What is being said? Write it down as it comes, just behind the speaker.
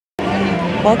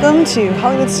Welcome to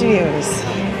Hollywood Studios.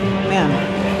 Man,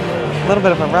 a little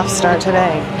bit of a rough start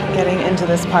today getting into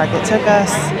this park. It took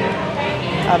us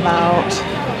about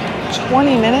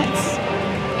 20 minutes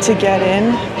to get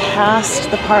in past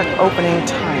the park opening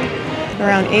time.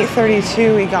 Around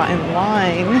 8:32 we got in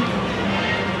line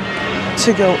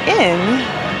to go in,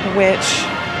 which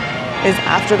is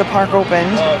after the park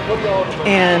opened,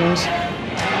 and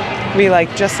we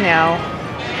just now,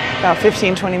 about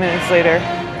 15-20 minutes later,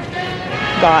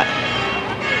 got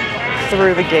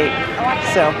through the gate.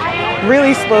 So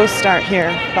really slow start here,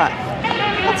 but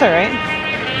that's all right.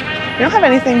 We don't have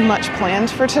anything much planned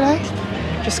for today.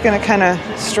 Just gonna kind of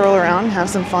stroll around and have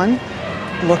some fun.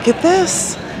 Look at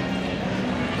this.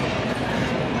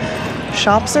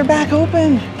 Shops are back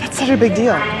open. That's such a big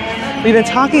deal. We've been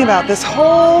talking about this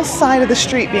whole side of the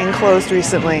street being closed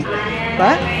recently,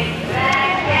 but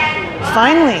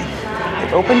finally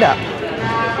it opened up.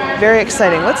 Very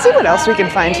exciting. Let's see what else we can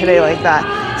find today like that.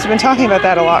 So we've been talking about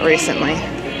that a lot recently.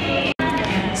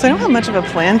 So I don't have much of a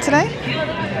plan today.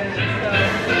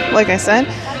 Like I said,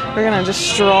 we're gonna just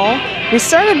stroll. We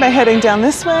started by heading down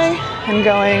this way and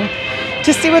going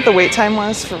to see what the wait time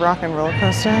was for Rock and Roller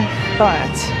Coaster,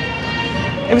 but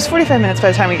it was 45 minutes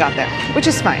by the time we got there, which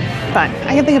is fine, but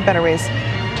I can think of better ways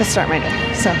to start my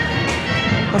day. So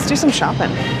let's do some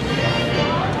shopping.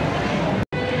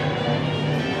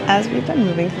 As we've been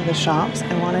moving through the shops,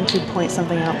 I wanted to point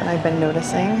something out that I've been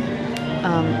noticing.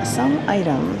 Some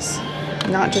items,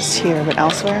 not just here, but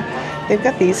elsewhere, they've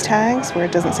got these tags where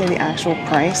it doesn't say the actual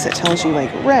price. It tells you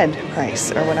red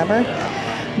price or whatever,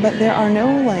 but there are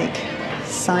no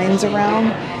signs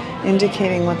around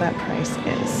indicating what that price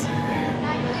is.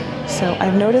 So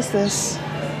I've noticed this,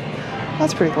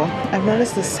 that's pretty cool. I've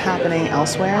noticed this happening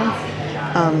elsewhere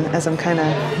as I'm kind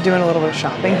of doing a little bit of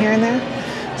shopping here and there.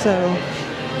 So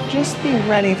just be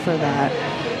ready for that.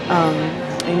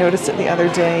 I noticed it the other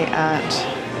day at,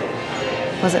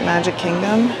 was it Magic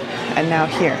Kingdom? And now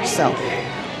here, so.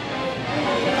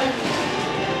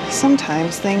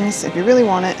 Sometimes things, if you really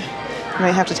want it, you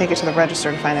might have to take it to the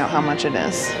register to find out how much it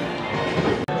is.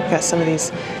 I've got some of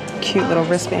these cute little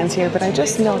wristbands here, but I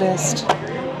just noticed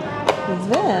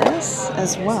this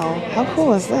as well. How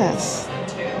cool is this?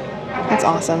 That's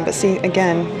awesome, but see,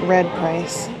 again, red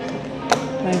price.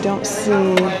 And I don't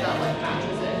see,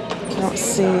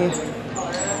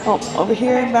 oh, over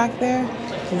here, back there,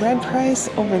 red price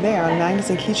over there on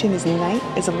magazine keychain is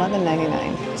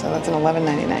 $11.99. So that's an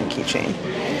 $11.99 keychain.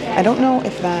 I don't know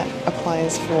if that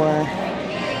applies for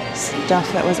stuff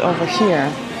that was over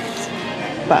here,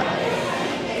 but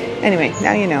anyway,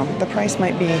 now you know, the price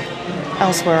might be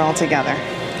elsewhere altogether.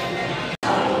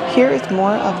 Here is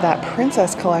more of that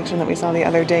princess collection that we saw the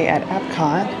other day at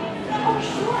Epcot.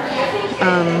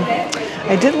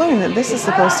 I did learn that this is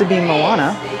supposed to be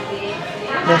Moana,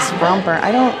 this romper.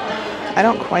 I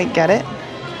don't quite get it.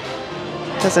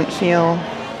 Doesn't feel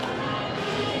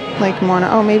like Moana.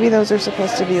 Oh, maybe those are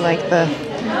supposed to be like the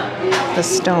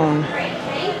stone.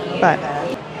 But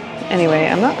anyway,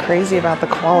 I'm not crazy about the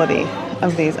quality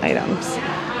of these items.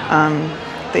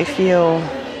 They feel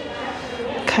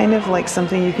kind of like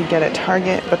something you could get at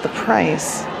Target, but the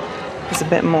price is a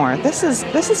bit more. This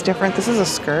is different. This is a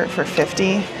skirt for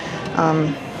 $50.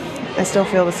 I still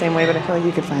feel the same way, but I feel like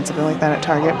you could find something like that at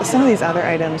Target. But some of these other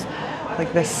items,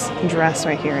 like this dress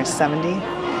right here, is $70.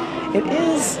 It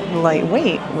is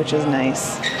lightweight, which is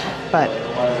nice, but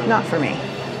not for me.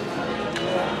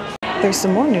 There's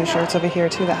some more new shirts over here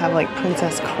too that have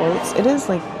princess quotes. It is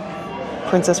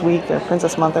Princess Week or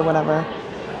Princess Month or whatever.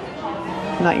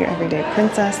 Not your everyday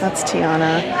princess. That's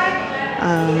Tiana.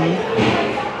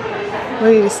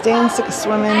 Ready to stand, sick of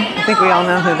swimming. I think we all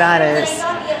know who that is.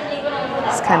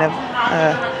 It's kind of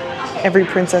every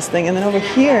princess thing. And then over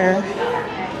here,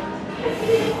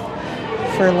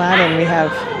 for Aladdin, we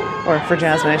have, or for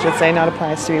Jasmine, I should say, not a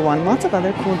prize to be won. Lots of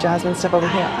other cool Jasmine stuff over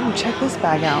here. Oh, check this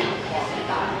bag out.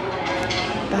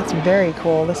 That's very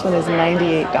cool. This one is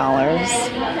 $98.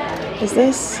 Is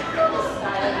this?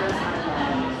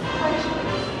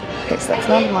 Okay, so that's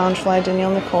not a Loungefly,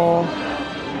 Danielle Nicole.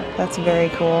 That's very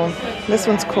cool. This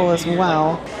one's cool as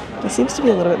well. It seems to be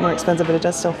a little bit more expensive, but it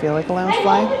does still feel like a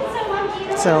Loungefly.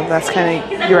 So that's kind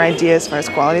of your idea as far as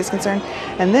quality is concerned.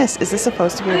 And is this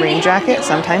supposed to be a rain jacket?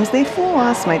 Sometimes they fool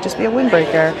us. Might just be a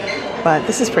windbreaker, but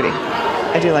this is pretty.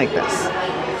 I do like this.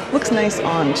 Looks nice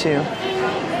on too.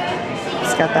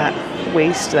 It's got that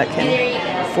waist that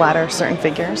can flatter certain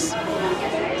figures.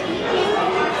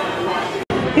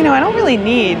 You know, I don't really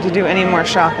need to do any more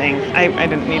shopping. I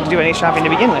didn't need to do any shopping to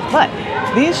begin with, but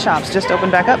these shops just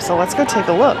opened back up, so let's go take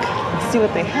a look and see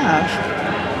what they have.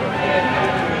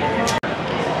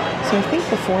 So I think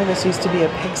before this used to be a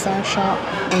Pixar shop,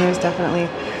 and there's definitely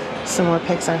some more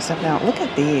Pixar stuff now. Look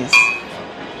at these.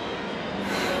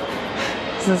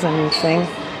 This is a new thing,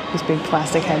 these big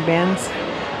plastic headbands.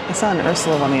 I saw an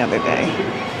Ursula one the other day.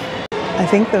 I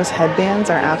think those headbands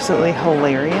are absolutely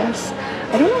hilarious.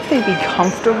 I don't know if they'd be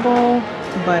comfortable,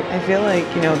 but I feel like,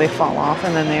 you know, they fall off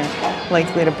and then they're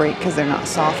likely to break because they're not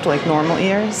soft like normal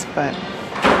ears, but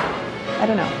I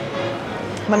don't know.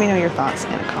 Let me know your thoughts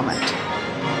in a comment.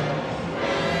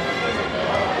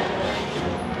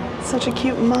 Such a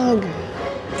cute mug.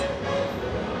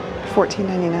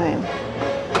 $14.99.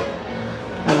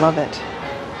 I love it.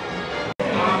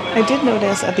 I did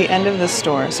notice at the end of the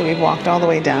store, so we've walked all the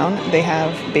way down, they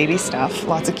have baby stuff,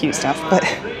 lots of cute stuff, but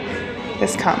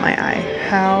this caught my eye.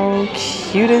 How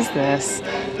cute is this?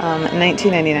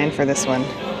 $19.99 for this one.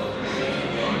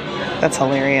 That's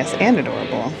hilarious and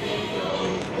adorable.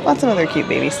 Lots of other cute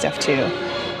baby stuff too.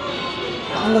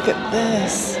 Oh, look at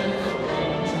this.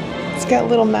 It's got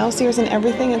little mouse ears and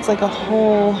everything. It's like a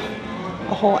whole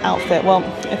outfit. Well,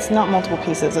 it's not multiple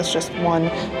pieces, it's just one.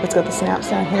 It's got the snaps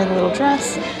down here, the little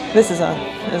dress. This is a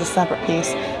separate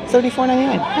piece.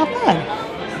 $34.99, not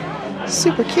bad.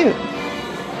 Super cute.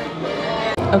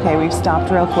 Okay, we've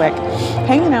stopped real quick.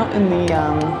 Hanging out in the,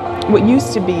 what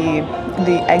used to be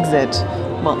the exit,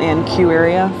 well, and queue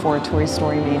area for Toy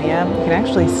Story Mania. You can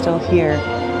actually still hear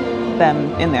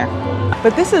them in there.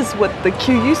 But this is what the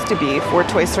queue used to be for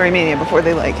Toy Story Mania before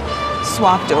they like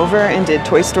swapped over and did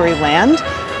Toy Story Land.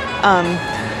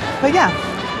 But yeah,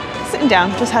 sitting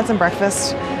down, just had some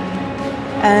breakfast,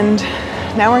 and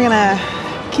now we're gonna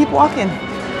keep walking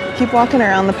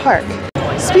around the park.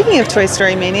 Speaking of Toy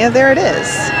Story Mania, there it is.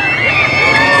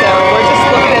 So we're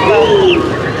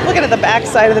just looking at the back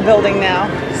side of the building now.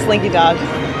 Slinky Dog,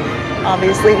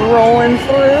 obviously rolling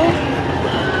through.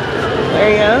 There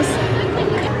he goes.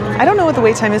 I don't know what the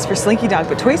wait time is for Slinky Dog,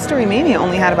 but Toy Story Mania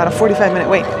only had about a 45-minute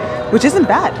wait, which isn't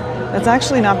bad. That's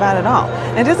actually not bad at all.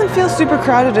 And it doesn't feel super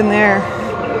crowded in there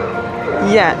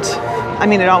yet. I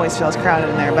mean, it always feels crowded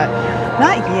in there, but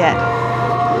not yet.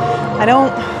 I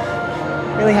don't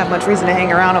really have much reason to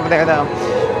hang around over there though.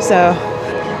 So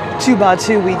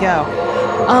 2x2 we go.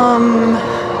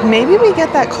 Maybe we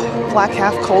get that black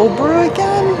half cold brew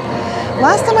again.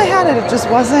 Last time I had it, it just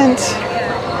wasn't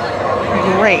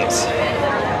great.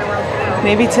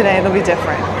 Maybe today it'll be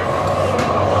different.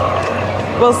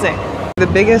 We'll see. The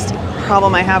biggest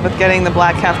problem I have with getting the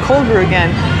black half cold brew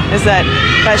again is that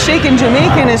shaken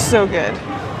Jamaican is so good.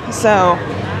 So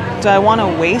do I want to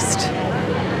waste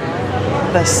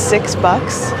the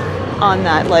 $6 on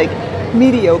that like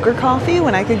mediocre coffee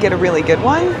when I could get a really good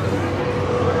one?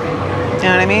 You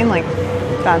know what I mean? Like,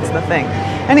 that's the thing.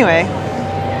 Anyway,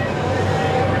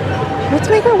 let's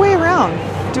make our way around,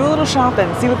 do a little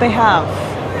shopping, see what they have.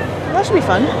 That should be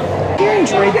fun. Here in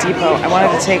Droid Depot, I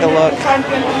wanted to take a look,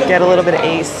 get a little bit of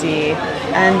AC,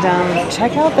 and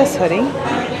check out this hoodie.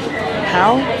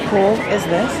 How cool is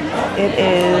this? It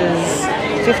is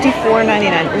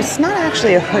 $54.99. It's not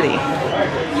actually a hoodie.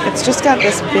 It's just got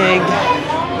this big,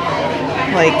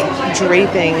 like,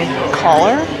 draping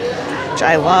collar, which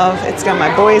I love. It's got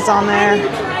my boys on there.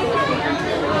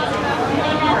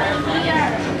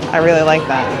 I really like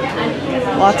that.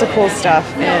 Lots of cool stuff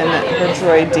in the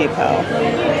Droid Depot.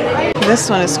 This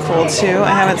one is cool too. I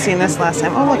haven't seen this last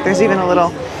time. Oh look, there's even a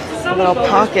little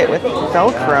pocket with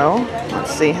Velcro.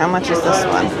 Let's see, how much is this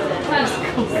one?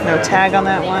 No tag on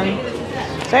that one.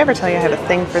 Did I ever tell you I have a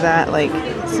thing for that? Like,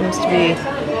 it seems to be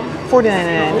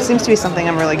 $49.99. It seems to be something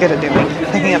I'm really good at doing.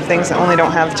 Picking up things that only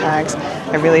don't have tags.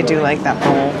 I really do like that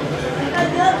bowl.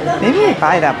 Maybe we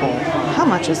buy that bowl. How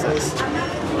much is this?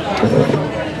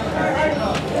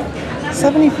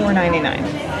 $74.99.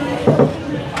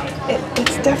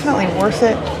 It's definitely worth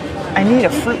it. I need a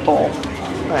fruit bowl,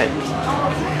 but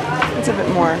it's a bit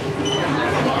more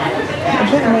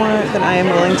than I am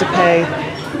willing to pay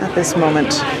at this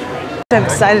moment. I've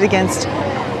decided against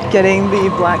getting the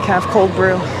black half cold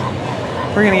brew.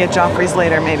 We're gonna get Joffrey's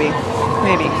later, maybe.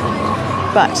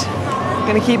 But I'm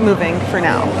gonna keep moving for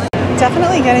now.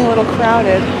 Definitely getting a little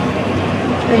crowded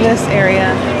in this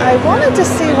area. I wanted to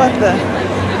see what the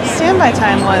standby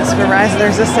time was for Rise of the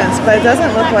Resistance, but it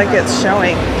doesn't look like it's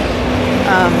showing.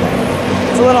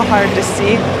 It's a little hard to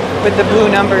see with the blue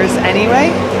numbers anyway,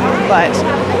 but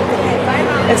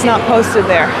it's not posted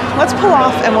there. Let's pull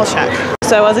off and we'll check.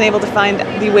 So I wasn't able to find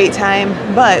the wait time,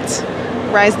 but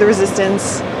Rise of the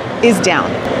Resistance is down.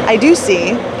 I do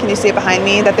see, can you see it behind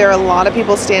me, that there are a lot of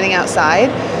people standing outside.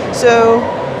 So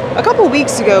a couple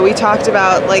weeks ago, we talked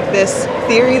about like this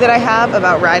theory that I have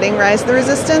about riding Rise of the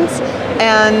Resistance,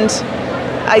 and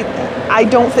I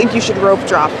don't think you should rope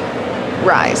drop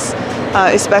rise,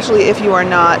 especially if you are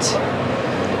not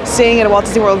staying at a Walt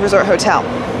Disney World Resort hotel.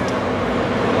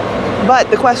 But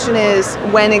the question is,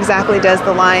 when exactly does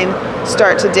the line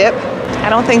start to dip? I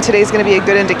don't think today's going to be a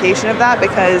good indication of that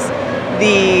because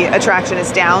the attraction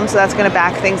is down, so that's going to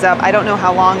back things up. I don't know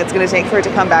how long it's going to take for it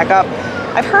to come back up.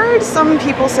 I've heard some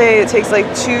people say it takes like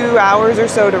 2 hours or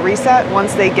so to reset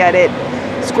once they get it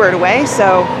squared away,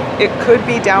 so it could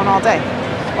be down all day.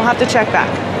 We'll have to check back.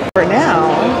 For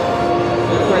now,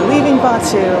 we're leaving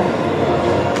Batu.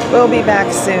 We'll be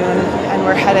back soon, and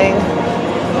we're heading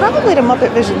probably to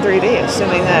Muppet Vision 3D,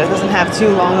 assuming that it doesn't have too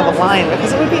long of a line,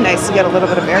 because it would be nice to get a little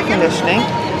bit of air conditioning.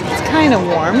 It's kind of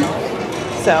warm,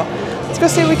 so let's go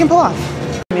see what we can pull off.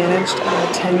 Managed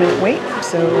a 10-minute wait,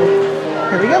 so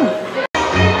here we go.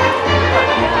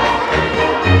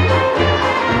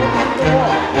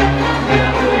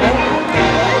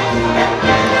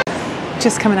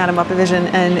 Just coming out of Muppet Vision,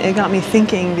 and it got me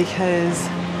thinking because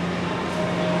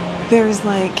there's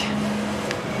like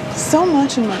so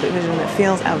much in Muppet Vision that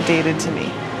feels outdated to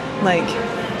me, like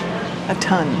a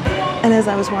ton. And as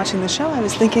I was watching the show, I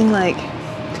was thinking like,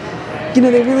 you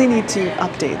know, they really need to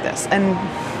update this, and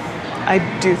I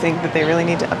do think that they really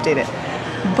need to update it.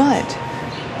 But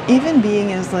even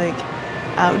being as like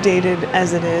outdated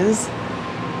as it is,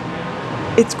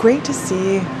 it's great to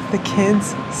see the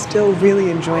kids still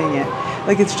really enjoying it.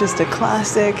 Like it's just a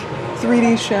classic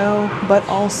 3D show, but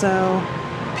also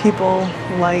people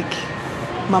like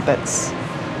Muppets.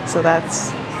 So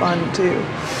that's fun too.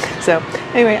 So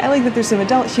anyway, I like that there's some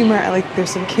adult humor. I like that there's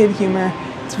some kid humor.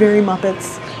 It's very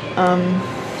Muppets.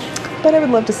 But I would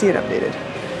love to see it updated.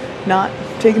 Not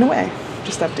taken away,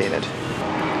 just updated.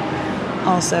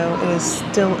 Also, it is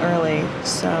still early,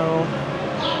 so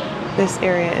this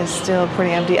area is still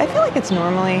pretty empty. I feel like it's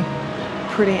normally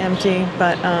pretty empty,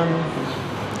 but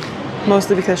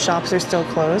mostly because shops are still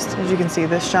closed. As you can see,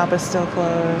 this shop is still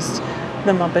closed.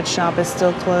 The Muppet shop is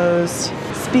still closed.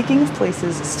 Speaking of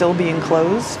places still being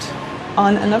closed,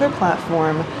 on another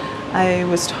platform, I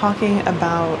was talking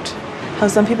about how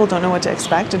some people don't know what to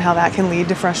expect and how that can lead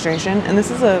to frustration. And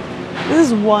this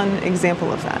is one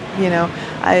example of that. You know,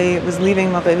 I was leaving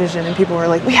Muppet Vision and people were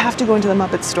like, we have to go into the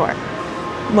Muppet store.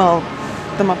 Well,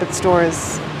 the Muppet store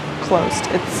is closed.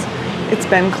 It's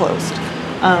been closed.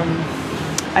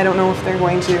 I don't know if they're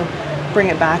going to bring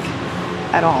it back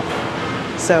at all.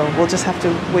 So we'll just have to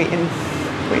wait and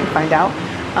find out.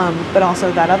 But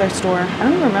also that other store, I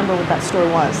don't even remember what that store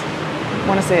was. I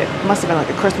want to say it must have been like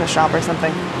a Christmas shop or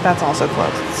something. That's also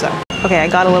closed, so. Okay, I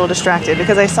got a little distracted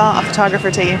because I saw a photographer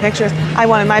taking pictures. I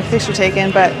wanted my picture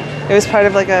taken, but it was part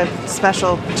of like a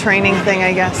special training thing,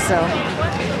 I guess, so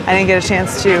I didn't get a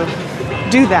chance to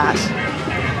do that.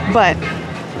 But,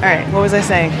 all right, what was I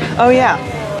saying? Oh yeah,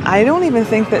 I don't even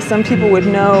think that some people would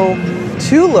know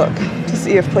to look to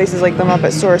see if places like the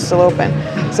Muppet store is still open.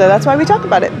 So that's why we talk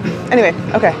about it. Anyway,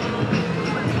 okay.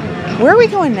 Where are we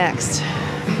going next?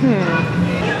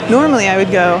 Normally I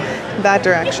would go that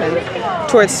direction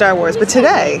towards Star Wars, but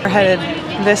today we're headed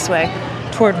this way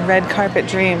toward Red Carpet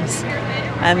Dreams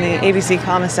and the ABC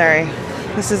commissary.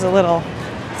 This is a little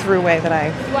throughway that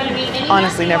I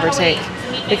honestly never take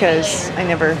because I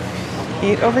never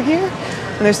eat over here,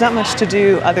 and there's not much to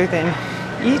do other than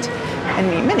eat and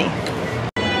meet Minnie.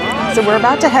 So we're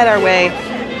about to head our way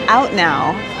out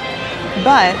now,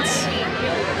 but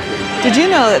did you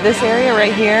know that this area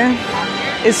right here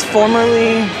is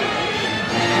formerly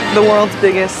the world's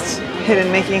biggest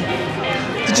hidden Mickey?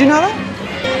 Did you know that?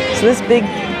 So this big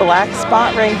black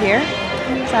spot right here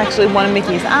is actually one of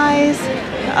Mickey's eyes.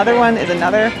 The other one is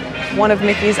another one of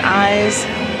Mickey's eyes.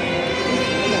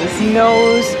 His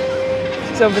nose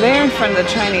is over there in front of the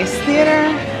Chinese theater.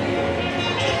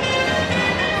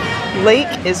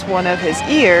 Lake is one of his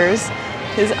ears.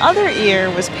 His other ear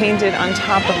was painted on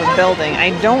top of a building.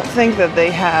 I don't think that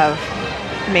they have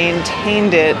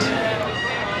maintained it,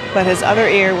 but his other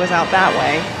ear was out that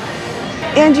way.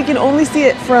 And you can only see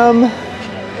it from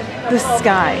the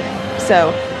sky.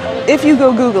 So if you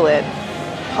go Google it,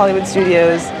 Hollywood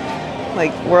Studios,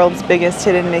 like world's biggest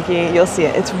hidden Mickey, you'll see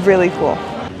it. It's really cool.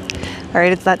 All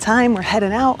right, it's that time. We're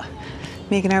heading out,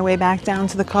 making our way back down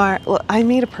to the car. Look, I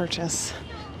made a purchase.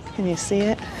 Can you see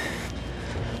it?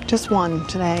 Just one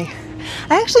today.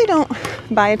 I actually don't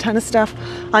buy a ton of stuff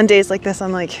on days like this,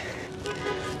 on like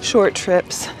short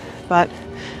trips, but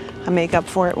I make up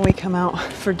for it when we come out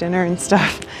for dinner and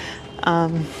stuff,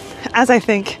 as I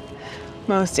think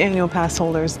most annual pass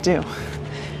holders do.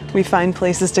 We find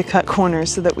places to cut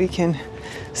corners so that we can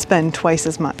spend twice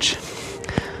as much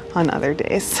on other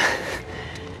days.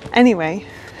 Anyway,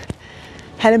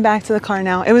 headed back to the car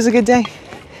now. It was a good day.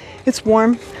 It's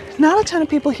warm, not a ton of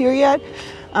people here yet,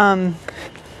 but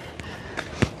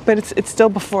it's still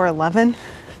before 11,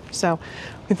 so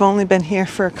we've only been here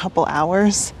for a couple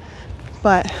hours,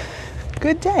 but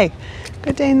good day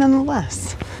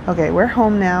nonetheless. Okay, we're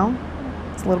home now.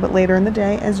 It's a little bit later in the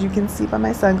day. As you can see by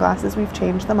my sunglasses, we've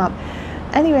changed them up.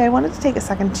 Anyway, I wanted to take a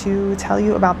second to tell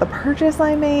you about the purchase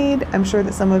I made. I'm sure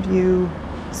that some of you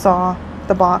saw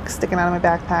the box sticking out of my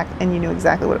backpack and you knew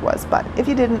exactly what it was, but if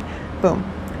you didn't, boom,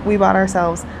 we bought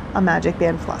ourselves a Magic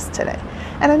Band Plus today.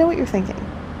 And I know what you're thinking.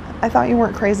 I thought you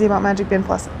weren't crazy about Magic Band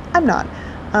Plus. I'm not,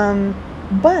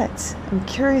 but I'm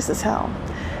curious as hell,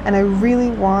 and I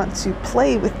really want to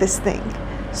play with this thing.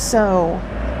 So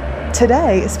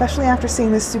today, especially after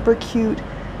seeing this super cute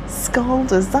skull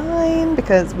design,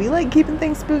 because we like keeping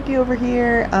things spooky over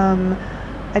here, I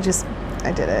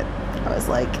did it. I was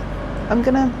like, I'm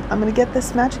gonna get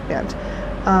this Magic Band.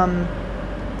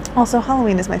 Also,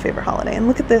 Halloween is my favorite holiday, and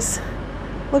look at this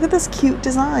cute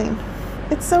design.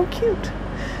 It's so cute.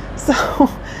 So,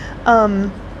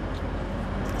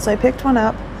 so I picked one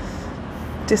up.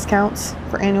 Discounts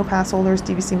for annual pass holders,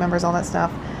 DVC members, all that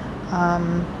stuff.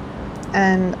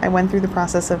 And I went through the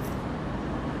process of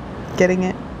getting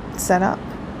it set up.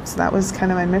 So that was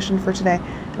kind of my mission for today.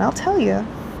 And I'll tell you,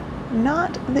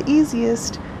 not the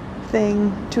easiest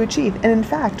thing to achieve. And in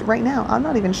fact, right now, I'm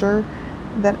not even sure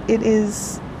that it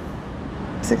is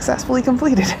successfully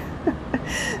completed.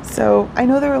 So I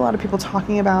know there are a lot of people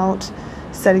talking about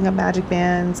setting up Magic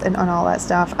Bands and all that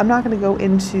stuff. I'm not going to go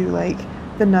into like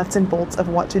the nuts and bolts of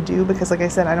what to do, because like I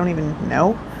said, I don't even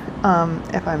know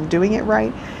if I'm doing it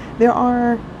right. There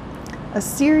are a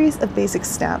series of basic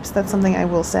steps. That's something I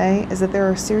will say, is that there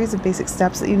are a series of basic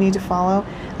steps that you need to follow,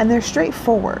 and they're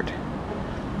straightforward.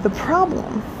 The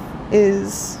problem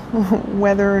is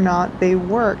whether or not they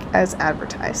work as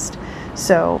advertised.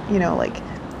 So, you know, like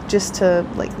just to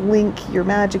like link your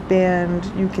Magic Band,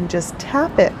 you can just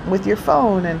tap it with your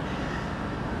phone and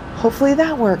hopefully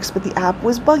that works, but the app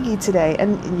was buggy today.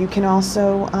 And you can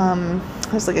also,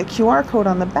 there's like a QR code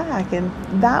on the back and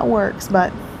that works,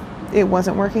 but it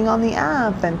wasn't working on the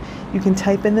app, and you can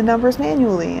type in the numbers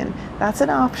manually and that's an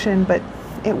option, but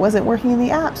it wasn't working in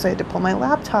the app, so I had to pull my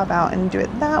laptop out and do it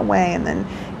that way, and then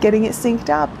getting it synced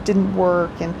up didn't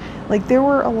work, and like there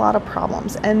were a lot of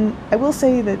problems. And I will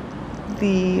say that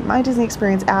the My Disney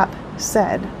Experience app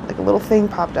said, like a little thing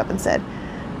popped up and said,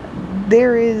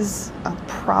 there is a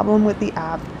problem with the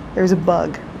app, there's a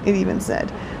bug, it even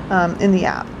said, in the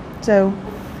app. So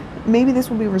maybe this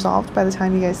will be resolved by the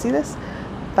time you guys see this,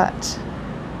 but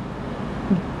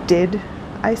did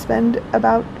I spend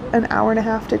about an hour and a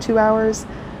half to 2 hours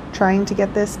trying to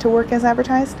get this to work as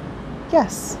advertised?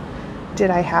 Yes. Did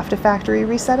I have to factory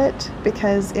reset it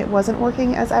because it wasn't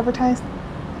working as advertised?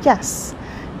 Yes.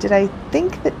 Did I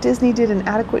think that Disney did an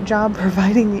adequate job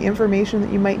providing the information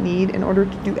that you might need in order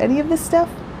to do any of this stuff?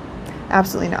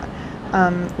 Absolutely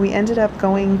not. We ended up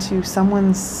going to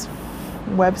someone's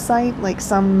website, like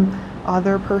some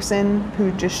other person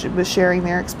who just was sharing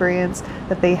their experience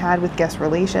that they had with guest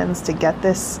relations to get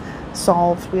this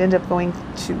solved. We ended up going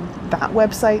to that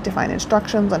website to find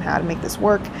instructions on how to make this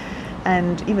work,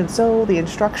 and even so, the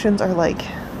instructions are like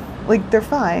they're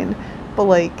fine, but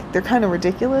like they're kind of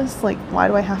ridiculous. Like, why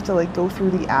do I have to like go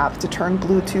through the app to turn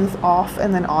Bluetooth off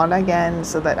and then on again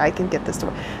so that I can get this to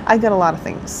work? I got a lot of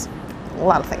things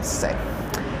to say.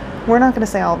 We're not going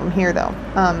to say all of them here though.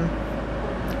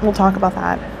 We'll talk about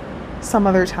that some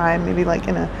other time, maybe like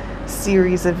in a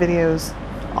series of videos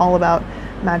all about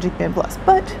Magic Band Plus.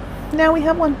 But now we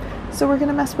have one, so we're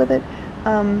gonna mess with it,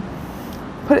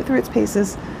 put it through its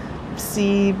paces,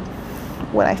 see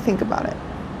what I think about it,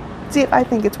 see if I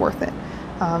think it's worth it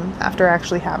after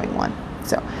actually having one.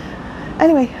 So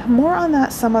anyway, more on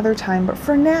that some other time, but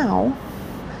for now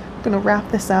I'm gonna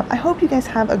wrap this up. I hope you guys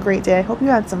have a great day. I hope you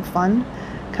had some fun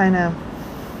kind of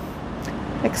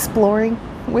exploring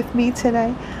with me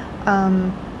today.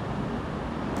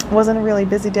 Wasn't a really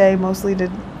busy day, mostly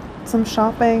did some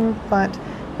shopping, but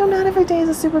you know, not every day is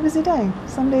a super busy day.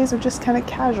 Some days are just kind of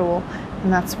casual,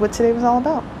 and that's what today was all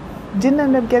about. Didn't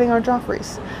end up getting our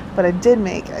Joffreys, but I did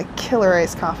make a killer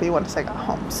iced coffee once I got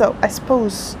home, so I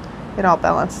suppose it all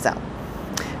balances out.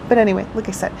 But anyway, like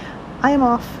I said, I am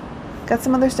off, got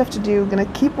some other stuff to do, gonna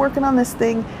keep working on this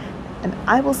thing, and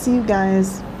I will see you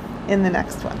guys in the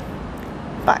next one.